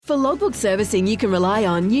For logbook servicing you can rely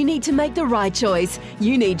on, you need to make the right choice.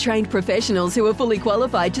 You need trained professionals who are fully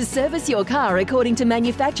qualified to service your car according to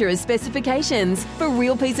manufacturer's specifications. For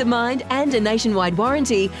real peace of mind and a nationwide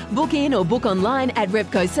warranty, book in or book online at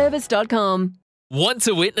repcoservice.com. Want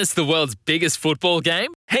to witness the world's biggest football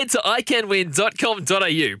game? Head to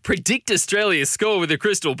iCanWin.com.au, predict Australia's score with a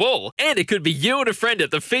crystal ball, and it could be you and a friend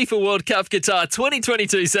at the FIFA World Cup Qatar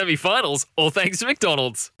 2022 semi-finals, all thanks to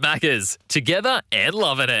McDonald's. Maccas, together and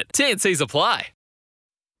loving it. TNCs apply.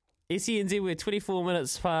 SENZ, we're 24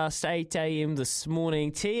 minutes past 8 a.m. this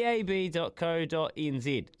morning. tab.co.nz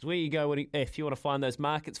is where you go if you want to find those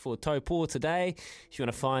markets for Taupō today, if you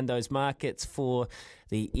want to find those markets for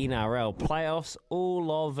the NRL playoffs,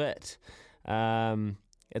 all of it.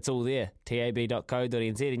 It's all there,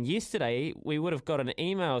 tab.co.nz. And yesterday, we would have got an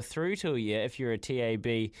email through to you if you're a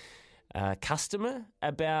TAB customer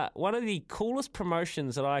about one of the coolest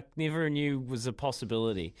promotions that I never knew was a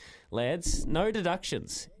possibility. Lads, no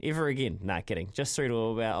deductions ever again. Nah, kidding. Just through to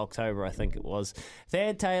about October, I think it was.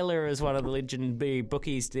 Thad Taylor is one of the legendary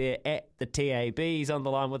bookies there at the TAB. He's on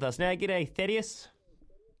the line with us now. G'day, Thaddeus.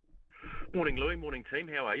 Morning, Louis. Morning, team.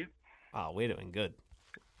 How are you? Oh, we're doing good.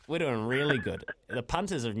 We're doing really good. The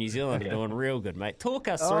punters of New Zealand are doing real good, mate. Talk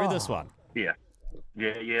us through this one. Yeah.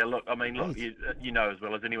 Look, I mean, you know as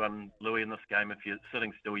well as anyone, Louis, in this game, if you're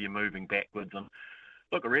sitting still, you're moving backwards. And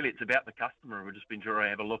look, really, it's about the customer. We've just been trying to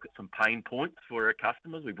have a look at some pain points for our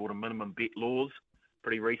customers. We brought a minimum bet laws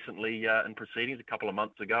pretty recently in proceedings a couple of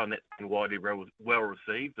months ago, and that's been widely well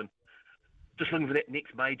received. And just looking for that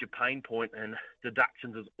next major pain point, and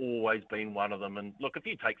deductions has always been one of them. And look, if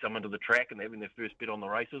you take someone to the track and they're having their first bet on the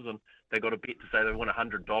races and they've got a bet to say they won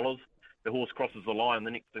 $100, the horse crosses the line,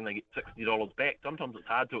 the next thing they get $60 back. Sometimes it's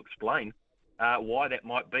hard to explain why that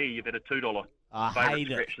might be. You've had a $2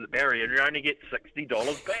 favourite scratch to the barrier and you only get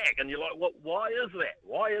 $60 back. And you're like, what? Why is that?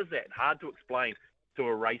 Why is that? Hard to explain to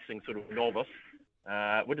a racing sort of novice.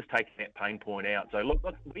 We're just taking that pain point out. So, look,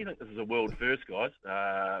 we think this is a world first, guys,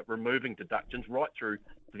 removing deductions right through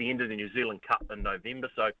to the end of the New Zealand Cup in November.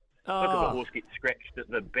 So, look, if the horse gets scratched at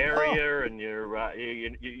the barrier and you're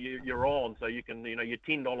on, so you can, your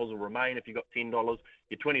 $10 will remain if you've got $10,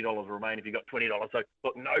 your $20 will remain if you've got $20. So,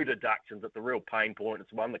 look, no deductions. It's a real pain point.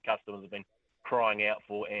 It's one that customers have been crying out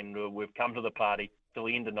for, and we've come to the party till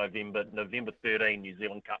the end of November 13, New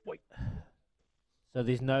Zealand Cup week. So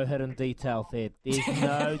there's no hidden detail there. There's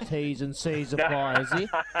no T's and C's apply, is there?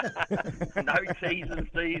 No T's and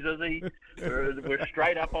C's, is he? We're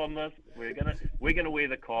straight up on this. We're gonna wear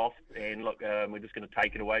the cost, and look, we're just going to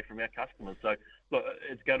take it away from our customers. So look,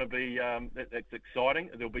 it's going to be it's exciting.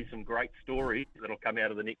 There'll be some great stories that'll come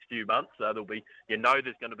out of the next few months. There'll be, there's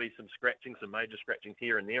going to be some scratching, some major scratchings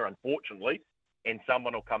here and there, unfortunately. And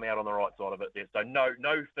someone will come out on the right side of it there. So no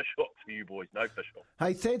fish hooks for you boys, no fish hooks.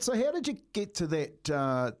 Hey, Thad, so how did you get to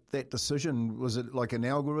that decision? Was it like an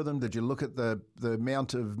algorithm? Did you look at the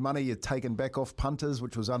amount of money you'd taken back off punters,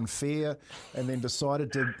 which was unfair, and then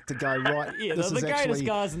decided to go, right, yeah, this they're is the greatest actually...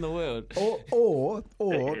 guys in the world. Or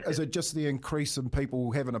is it just the increase in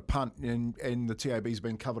people having a punt and the TAB's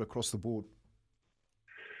been covered across the board?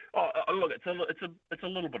 Oh, look, it's a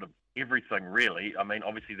little bit of everything, really. I mean,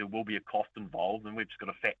 obviously there will be a cost involved, and we've just got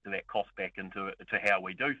to factor that cost back into how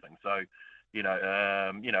we do things. So, we've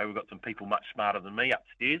got some people much smarter than me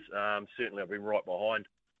upstairs. Certainly, I've been right behind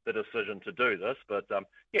the decision to do this, but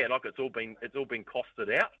it's all been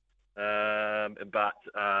costed out. But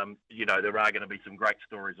there are going to be some great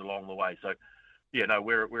stories along the way. So. Yeah, no,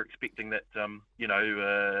 we're expecting that,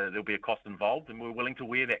 there'll be a cost involved, and we're willing to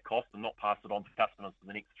wear that cost and not pass it on to customers for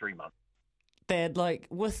the next 3 months. Dad, like,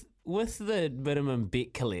 with the minimum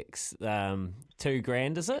bet collects,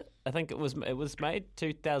 $2,000, is it? I think it was made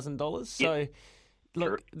 $2,000. So,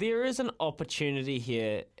 look, there is an opportunity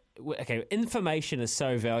here. Okay, information is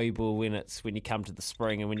so valuable when you come to the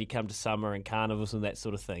spring and when you come to summer and carnivals and that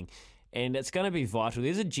sort of thing. And it's going to be vital.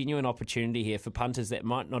 There's a genuine opportunity here for punters that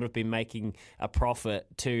might not have been making a profit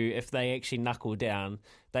to, if they actually knuckle down,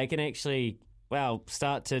 they can actually,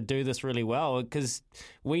 start to do this really well, because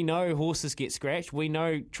we know horses get scratched. We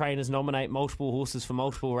know trainers nominate multiple horses for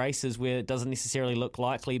multiple races where it doesn't necessarily look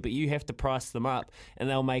likely, but you have to price them up and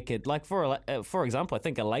they'll make it. Like, for example, I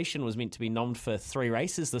think Elation was meant to be nommed for 3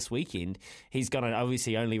 races this weekend. He's going to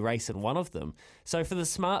obviously only race in one of them. So for the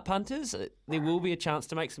smart punters, there will be a chance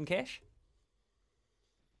to make some cash?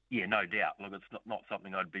 Yeah, no doubt. Look, it's not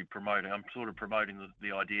something I'd be promoting. I'm sort of promoting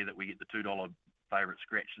the idea that we get the $2 favourite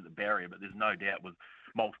scratch to the barrier, but there's no doubt with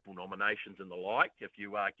multiple nominations and the like, if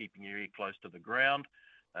you are keeping your ear close to the ground,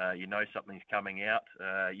 something's coming out.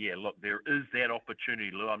 Look, there is that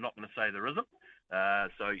opportunity, Lou. I'm not going to say there isn't.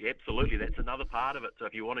 So absolutely, that's another part of it. So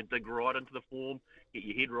if you want to dig right into the form, get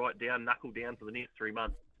your head right down, knuckle down for the next 3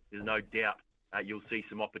 months, there's no doubt you'll see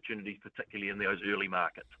some opportunities, particularly in those early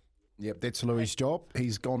markets. Yep, that's Louis' job.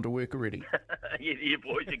 He's gone to work already. yeah,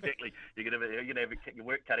 boys, exactly. You're gonna have your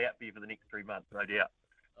work cut out for you for the next 3 months, no doubt.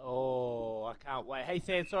 Oh, I can't wait. Hey,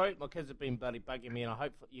 Sam, sorry, my kids have been bloody bugging me, and I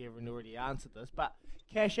hope you haven't already answered this, but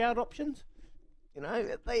cash out options, you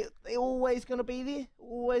know, they're always going to be there,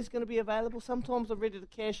 always going to be available. Sometimes they're ready to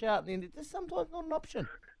cash out, and then they're just sometimes not an option.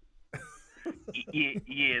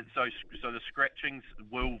 Yeah. So the scratchings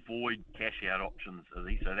will void cash out options,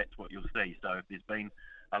 Izzy, so that's what you'll see. So if there's been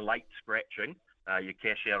a late scratching, your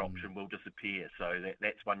cash out option will disappear. So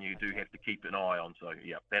that's one you do have to keep an eye on. So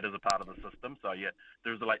yeah, that is a part of the system. So yeah,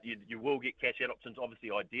 there's you will get cash out options, obviously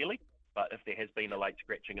ideally, but if there has been a late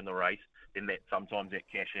scratching in the race, then sometimes that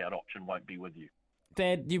cash out option won't be with you.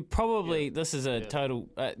 Dad, you probably, this is a total,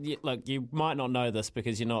 look, you might not know this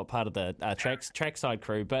because you're not part of the trackside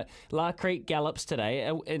crew, but La Creek gallops today,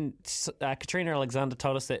 and Katrina Alexander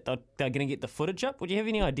told us that they're going to get the footage up. Would you have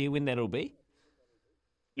any idea when that'll be?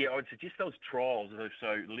 Yeah, I would suggest those trials. So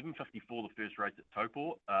 11:54, the first race at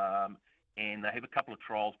Taupō, and they have a couple of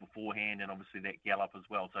trials beforehand, and obviously that gallop as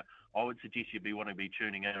well. So I would suggest you want to be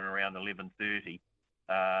tuning in around 11:30,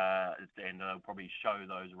 and they'll probably show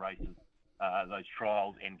those races. Those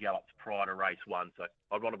trials and gallops prior to race 1. So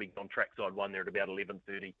I'd want to be on trackside 1 there at about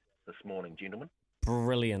 11:30 this morning, gentlemen.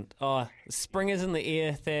 Brilliant. Oh, spring is in the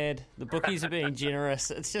air, Thad. The bookies are being generous.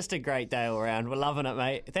 It's just a great day all around. We're loving it,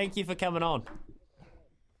 mate. Thank you for coming on.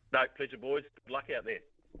 No, pleasure, boys. Good luck out there.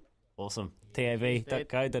 Awesome.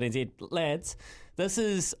 TAB.co.nz. Lads, this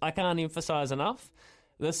is, I can't emphasise enough,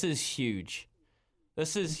 this is huge.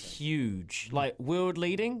 This is huge. Like, world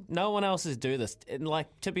leading, no one else is do this. And like,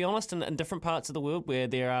 to be honest, in different parts of the world where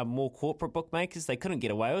there are more corporate bookmakers, they couldn't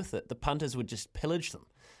get away with it. The punters would just pillage them.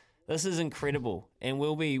 This is incredible, and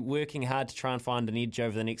we'll be working hard to try and find an edge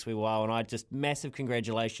over the next wee while, and massive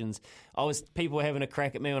congratulations. People were having a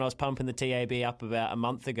crack at me when I was pumping the TAB up about a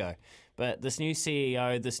month ago, but this new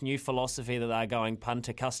CEO, this new philosophy that they're going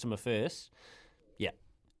punter customer first, yeah.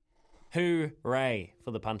 Hooray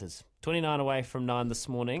for the punters. 29 away from 9 this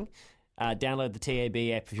morning. Download the TAB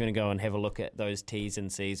app if you want to go and have a look at those T's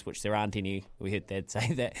and C's, which there aren't any. We heard Dad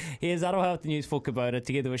say that. Here's Aroha Health News for Kubota,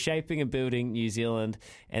 together with Shaping and Building New Zealand,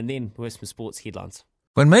 and then Western Sports headlines.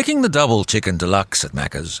 When making the double chicken deluxe at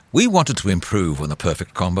Macca's, we wanted to improve on the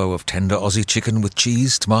perfect combo of tender Aussie chicken with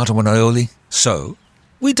cheese, tomato and aioli. So,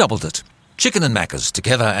 we doubled it. Chicken and Macca's,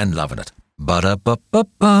 together and loving it.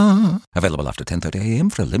 Ba-da-ba-ba-ba. Available after 10:30 a.m.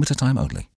 for a limited time only.